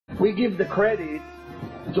we give the credit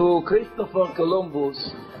to Christopher Columbus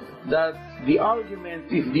that the argument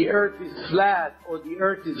if the earth is flat or the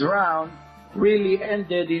earth is round really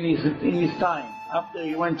ended in his time. After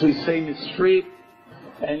he went to his famous trip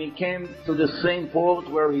and he came to the same port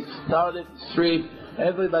where he started his trip,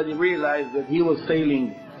 everybody realized that he was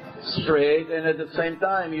sailing straight, and at the same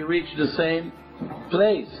time he reached the same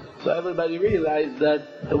place. So everybody realized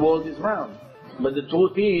that the world is round. But the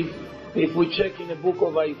truth is, if we check in the book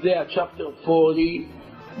of Isaiah chapter 40,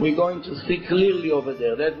 we're going to see clearly over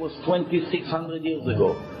there. That was 2,600 years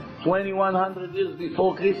ago. 2,100 years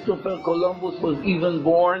before Christopher Columbus was even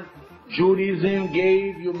born, Judaism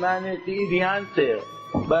gave humanity the answer.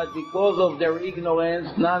 But because of their ignorance,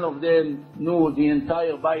 none of them knew the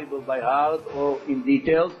entire Bible by heart or in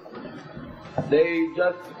details. They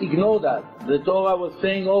just ignored that. The Torah was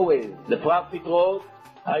saying always, the prophet wrote,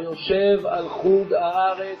 "Hayoshev al chug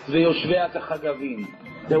haaretz veyoshvea kachagavim."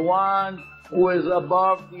 The one who is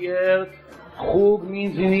above the earth. Chug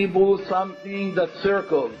means in Hebrew something that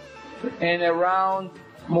circles, and a round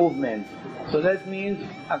movement. So that means,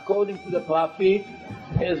 according to the prophet,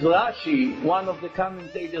 as Rashi, one of the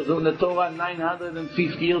commentators on the Torah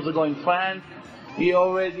 950 years ago in France, he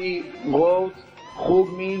already wrote,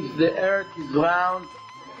 Chug means the earth is round.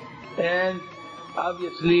 And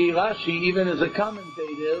obviously Rashi, even as a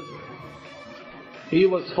commentator, he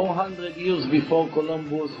was 400 years before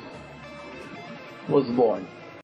Columbus was born.